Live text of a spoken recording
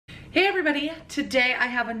Hey everybody, today I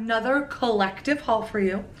have another collective haul for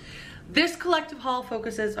you. This collective haul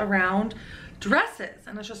focuses around dresses,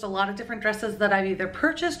 and it's just a lot of different dresses that I've either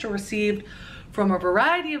purchased or received from a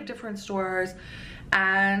variety of different stores,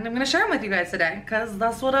 and I'm gonna share them with you guys today because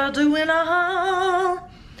that's what I do in a haul.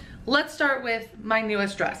 Let's start with my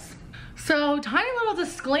newest dress. So, tiny little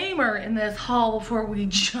disclaimer in this haul before we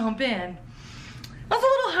jump in. That's a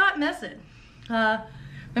little hot message. My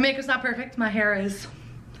makeup's not perfect, my hair is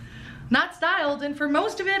not styled, and for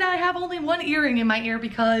most of it I have only one earring in my ear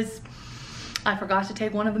because I forgot to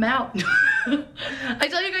take one of them out. I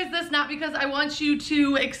tell you guys this not because I want you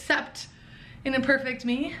to accept an imperfect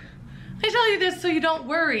me. I tell you this so you don't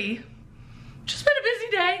worry. Just been a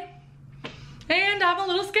busy day and I'm a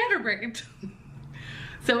little scatterbrained.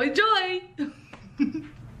 So enjoy.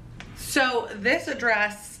 So this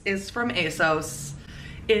dress is from ASOS.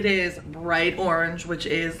 It is bright orange, which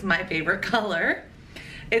is my favorite color.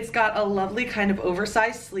 It's got a lovely kind of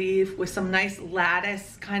oversized sleeve with some nice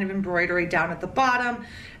lattice kind of embroidery down at the bottom,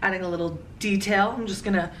 adding a little detail. I'm just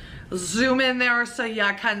gonna zoom in there so you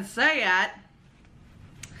can see it.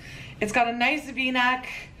 It's got a nice V-neck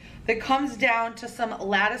that comes down to some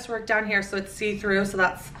lattice work down here so it's see-through, so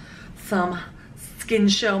that's some skin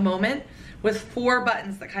show moment, with 4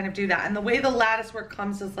 buttons that kind of do that. And the way the lattice work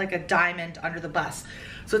comes is like a diamond under the bust.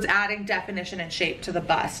 So it's adding definition and shape to the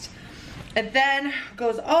bust. It then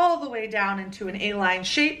goes all the way down into an A-line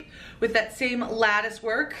shape with that same lattice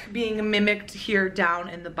work being mimicked here down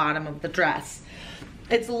in the bottom of the dress.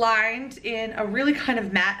 It's lined in a really kind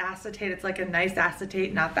of matte acetate. It's like a nice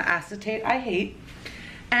acetate, not the acetate I hate.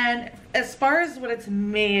 And as far as what it's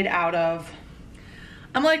made out of,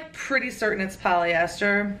 I'm like pretty certain it's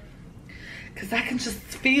polyester, because I can just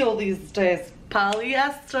feel these days.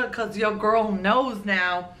 Polyester, because your girl knows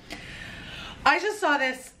now. I just saw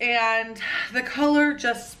this and the color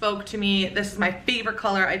just spoke to me. This is my favorite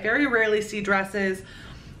color. I very rarely see dresses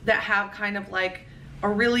that have kind of like a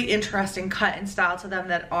really interesting cut and style to them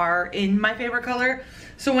that are in my favorite color.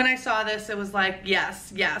 So when I saw this, it was like,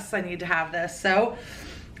 yes, I need to have this. So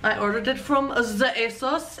I ordered it from the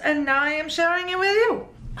ASOS and now I am sharing it with you.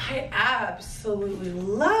 I absolutely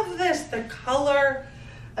love this. The color,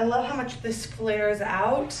 I love how much this flares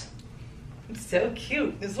out. It's so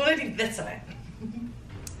cute. This is what I do this in it.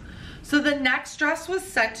 So the next dress was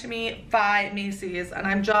sent to me by Macy's, and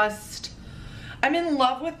I'm in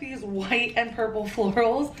love with these white and purple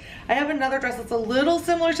florals. I have another dress that's a little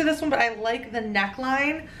similar to this one, but I like the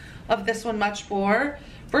neckline of this one much more.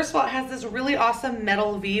 First of all, it has this really awesome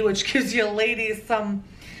metal V, which gives you ladies some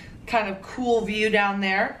kind of cool view down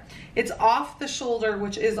there. It's off the shoulder,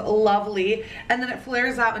 which is lovely, and then it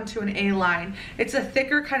flares out into an A-line. It's a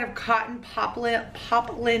thicker kind of cotton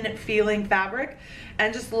poplin feeling fabric,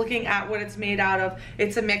 and just looking at what it's made out of,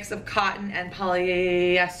 it's a mix of cotton and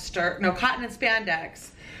polyester, no, cotton and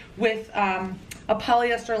spandex with a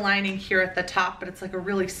polyester lining here at the top, but it's like a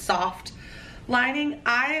really soft lining.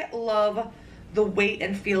 I love the weight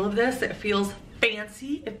and feel of this. It feels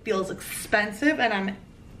fancy, it feels expensive, and I'm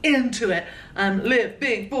into it. I'm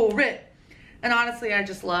living for it. And honestly, I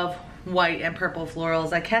just love white and purple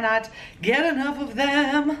florals. I cannot get enough of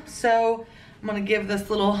them. So I'm gonna give this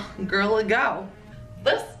little girl a go.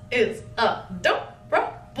 This is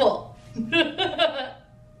adorable. The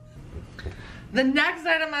next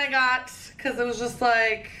item I got, because it was just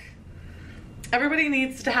like, everybody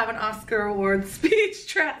needs to have an Oscar award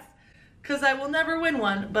speech dress, because I will never win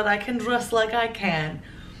one, but I can dress like I can.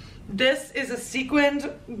 This is a sequined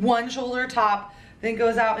one shoulder top, then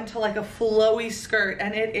goes out into like a flowy skirt,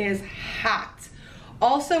 and it is hot.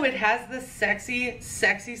 Also, it has this sexy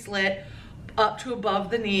slit up to above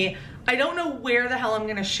the knee. I don't know where the hell I'm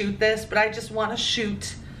gonna shoot this, but I just wanna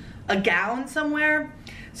shoot a gown somewhere.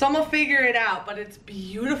 So I'm gonna figure it out, but it's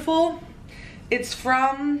beautiful. It's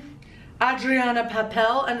from Adriana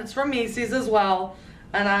Papel, and it's from Macy's as well.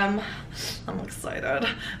 And I'm excited.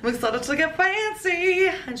 I'm excited to get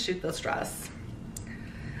fancy and shoot this dress.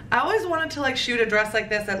 I always wanted to like shoot a dress like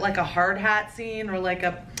this at like a hard hat scene or like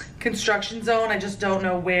a construction zone. I just don't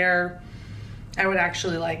know where I would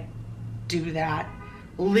actually like do that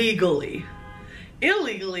legally.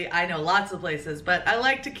 Illegally, I know lots of places, but I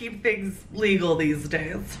like to keep things legal these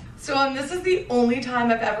days. So this is the only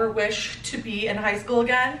time I've ever wished to be in high school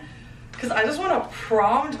again, because I just want a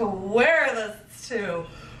prom to wear this to.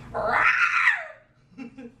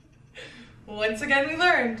 Once again we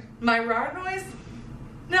learned my roar noise,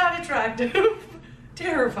 not attractive.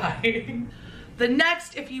 Terrifying. The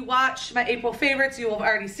next, if you watch my April favorites, you will have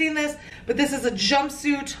already seen this, but this is a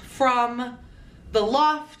jumpsuit from The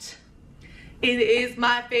Loft. It is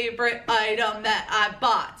my favorite item that I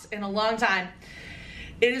bought in a long time.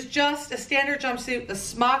 It is just a standard jumpsuit. The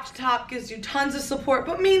smocked top gives you tons of support,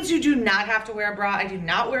 but means you do not have to wear a bra. I do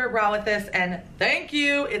not wear a bra with this, and thank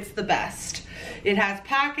you, it's the best. It has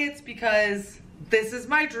pockets because this is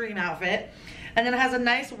my dream outfit. And then it has a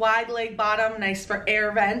nice wide leg bottom, nice for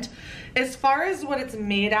air vent. As far as what it's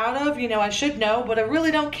made out of, you know, I should know, but I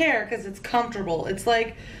really don't care because it's comfortable. It's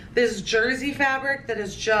like this jersey fabric that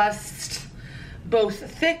is just both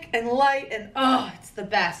thick and light, and oh, it's the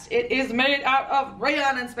best. It is made out of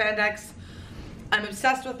rayon and spandex. I'm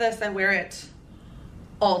obsessed with this. I wear it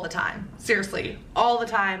all the time. Seriously, all the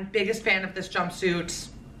time. Biggest fan of this jumpsuit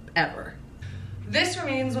ever. This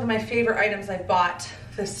remains one of my favorite items I've bought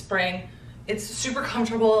this spring. It's super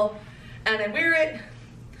comfortable and I wear it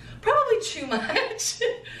probably too much.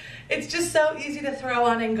 It's just so easy to throw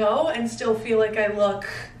on and go and still feel like I look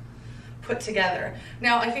put together.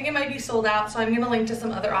 Now, I think it might be sold out, so I'm gonna link to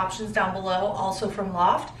some other options down below, also from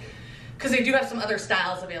Loft, because they do have some other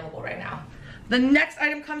styles available right now. The next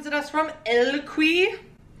item comes at us from Elqui,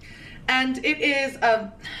 and it is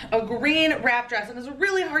a green wrap dress, and it's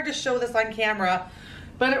really hard to show this on camera,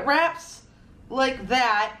 but it wraps like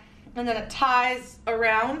that, and then it ties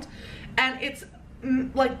around, and it's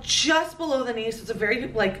like just below the knee, so it's a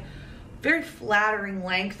very flattering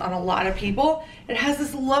length on a lot of people. It has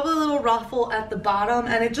this lovely little ruffle at the bottom,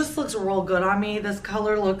 and it just looks real good on me. This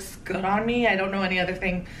color looks good on me. I don't know any other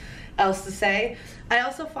thing else to say. I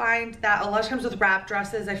also find that a lot of times with wrap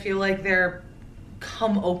dresses, I feel like they're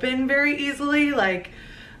come open very easily. Like,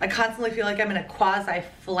 I constantly feel like I'm in a quasi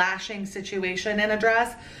flashing situation in a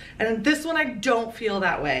dress, and in this one I don't feel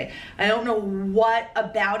that way. I don't know what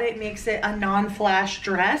about it makes it a non-flash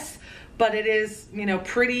dress, but it is, you know,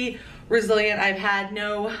 pretty resilient. I've had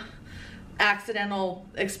no accidental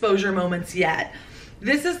exposure moments yet.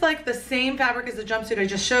 This is like the same fabric as the jumpsuit I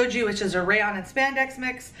just showed you, which is a rayon and spandex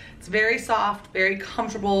mix. It's very soft, very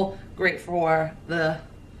comfortable, great for the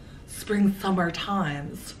spring summer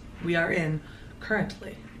times we are in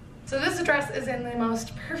currently. So this dress is in the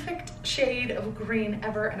most perfect shade of green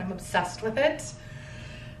ever, and I'm obsessed with it.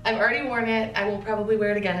 I've already worn it. I will probably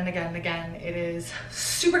wear it again and again and again. It is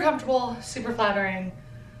super comfortable, super flattering.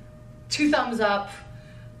 2 thumbs up.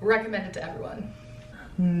 Recommend it to everyone.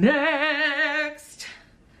 Next.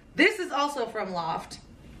 This is also from Loft.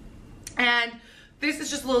 And this is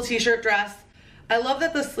just a little t-shirt dress. I love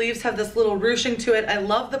that the sleeves have this little ruching to it. I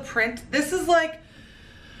love the print. This is like,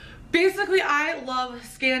 basically I love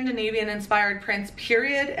Scandinavian inspired prints,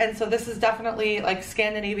 period. And so this is definitely like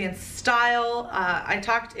Scandinavian style. I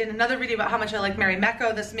talked in another video about how much I like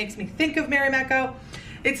Marimekko. This makes me think of Marimekko.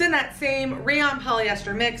 It's in that same rayon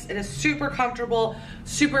polyester mix. It is super comfortable,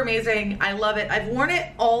 super amazing. I love it. I've worn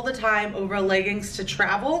it all the time over leggings to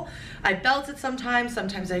travel. I belt it sometimes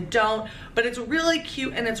I don't, but it's really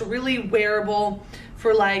cute and it's really wearable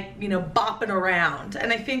for, like, you know, bopping around.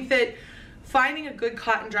 And I think that finding a good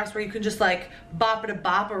cotton dress where you can just like bop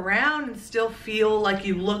around and still feel like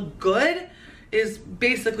you look good is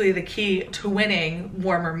basically the key to winning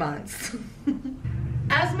warmer months.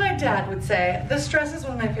 As my dad would say, this dress is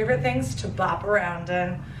one of my favorite things to bop around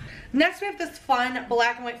in. Next we have this fun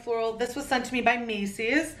black and white floral. This was sent to me by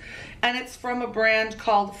Macy's, and it's from a brand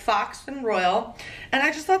called Fox and Royal. And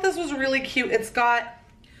I just thought this was really cute. It's got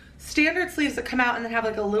standard sleeves that come out and then have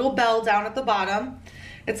like a little bell down at the bottom.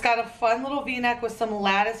 It's got a fun little V-neck with some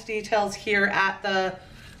lattice details here at the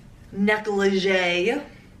neckline.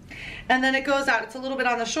 And then it goes out. It's a little bit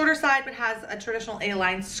on the shorter side, but has a traditional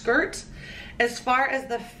A-line skirt. As far as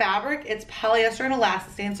the fabric, it's polyester and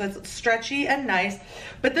elastane, so it's stretchy and nice.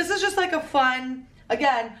 But this is just like a fun,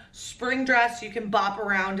 again, spring dress you can bop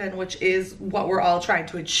around in, which is what we're all trying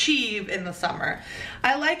to achieve in the summer.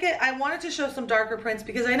 I like it. I wanted to show some darker prints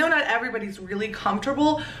because I know not everybody's really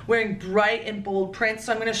comfortable wearing bright and bold prints.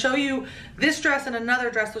 So I'm going to show you this dress and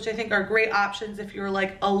another dress, which I think are great options if you're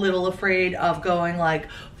like a little afraid of going like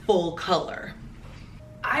full color.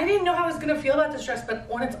 I didn't know how I was gonna feel about this dress, but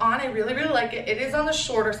when it's on, I really, really like it. It is on the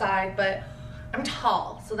shorter side, but I'm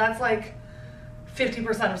tall, so that's like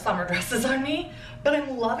 50% of summer dresses on me. But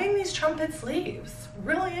I'm loving these trumpet sleeves,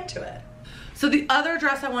 really into it. So the other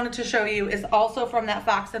dress I wanted to show you is also from that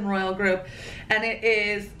Fox and Royal group, and it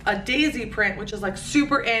is a daisy print, which is like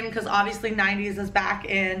super in because obviously 90s is back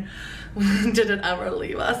in. Did it ever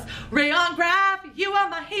leave us? Rayon Graf, you are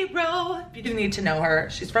my hero. You need to know her.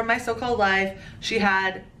 She's from My So-Called Life. She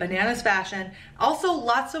had bananas fashion. Also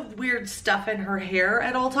lots of weird stuff in her hair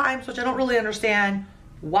at all times, which I don't really understand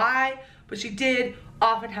why, but she did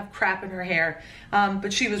often have crap in her hair.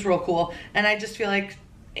 But she was real cool. And I just feel like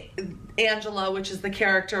Angela, which is the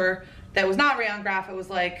character, that was not Rayon Graf. It was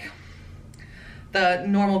like the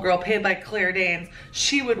normal girl paid by Claire Danes.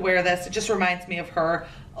 She would wear this. It just reminds me of her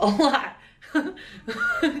a lot. I'm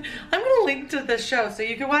gonna link to this show so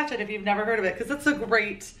you can watch it if you've never heard of it, because it's a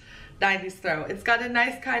great 90s throw. It's got a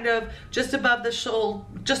nice kind of just above the shoulder,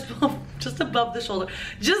 just above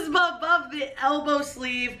the elbow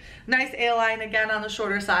sleeve, nice A-line again on the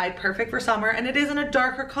shorter side, perfect for summer, and it is in a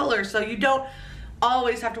darker color, so you don't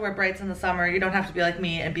always have to wear brights in the summer. You don't have to be like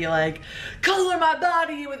me and be like, color my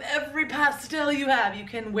body with every pastel you have. You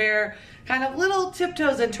can wear kind of little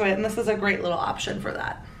tiptoes into it, and this is a great little option for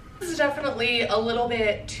that. This is definitely a little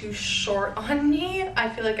bit too short on me. I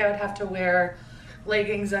feel like I would have to wear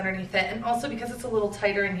leggings underneath it, and also because it's a little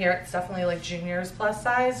tighter in here, it's definitely like juniors plus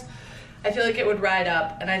size. I feel like it would ride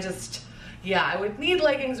up, and I would need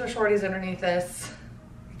leggings or shorties underneath this.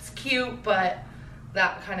 It's cute, but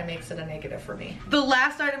that kind of makes it a negative for me. The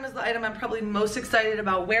last item is the item I'm probably most excited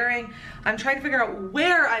about wearing. I'm trying to figure out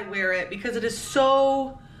where I wear it because it is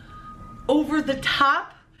so over the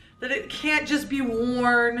top that it can't just be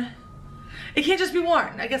worn. It can't just be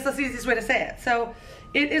worn. I guess that's the easiest way to say it. So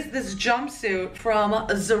it is this jumpsuit from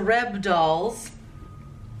Zareb Dolls.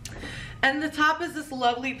 And the top is this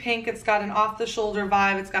lovely pink. It's got an off-the-shoulder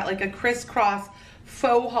vibe. It's got like a crisscross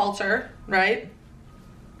faux halter, right?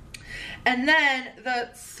 And then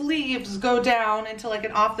the sleeves go down into like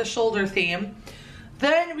an off-the-shoulder theme.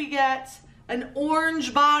 Then we get an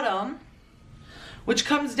orange bottom, which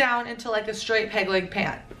comes down into like a straight peg leg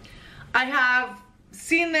pant. I have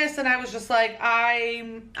seen this and I was just like,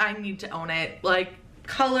 I need to own it. Like,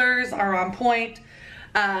 colors are on point.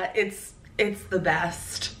 It's the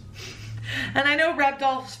best. And I know Reb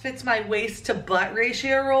Dolls fits my waist to butt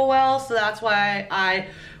ratio real well, so that's why I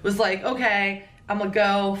was like, okay, I'm gonna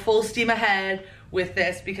go full steam ahead with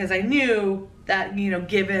this, because I knew that, you know,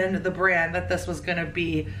 given the brand, that this was gonna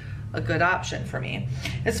be a good option for me.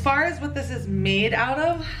 As far as what this is made out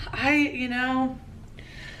of, I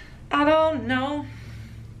don't know.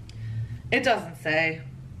 It doesn't say.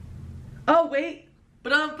 Oh wait,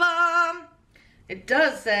 ba-dum-bum. It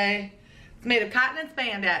does say it's made of cotton and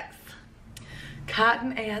spandex.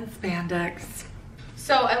 Cotton and spandex.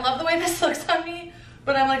 So I love the way this looks on me,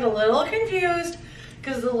 but I'm like a little confused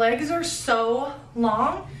because the legs are so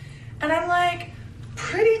long and I'm like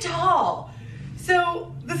pretty tall.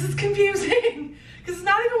 So this is confusing because it's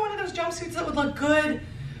not even one of those jumpsuits that would look good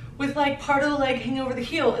with like part of the leg hanging over the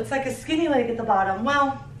heel. It's like a skinny leg at the bottom.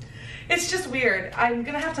 Well, it's just weird. I'm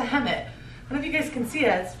gonna have to hem it. I don't know if you guys can see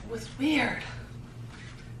it. It's weird.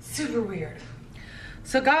 Super weird.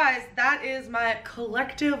 So guys, that is my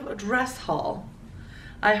collective dress haul.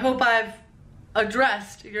 I hope I've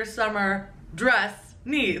addressed your summer dress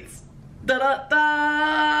needs.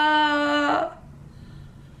 Da-da-da!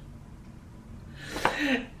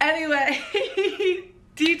 Anyway,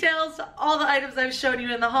 details to all the items I've shown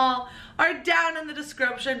you in the haul are down in the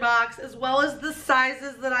description box, as well as the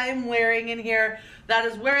sizes that I am wearing in here. That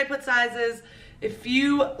is where I put sizes. If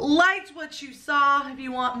you liked what you saw, if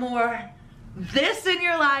you want more this in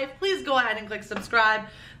your life, please go ahead and click subscribe.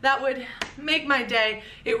 That would make my day.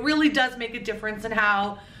 It really does make a difference in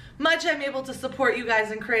how much I'm able to support you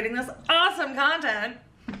guys in creating this awesome content.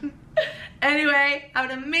 Anyway, have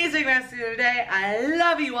an amazing rest of your day. I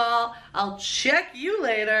love you all. I'll check you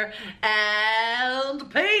later,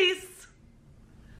 and peace.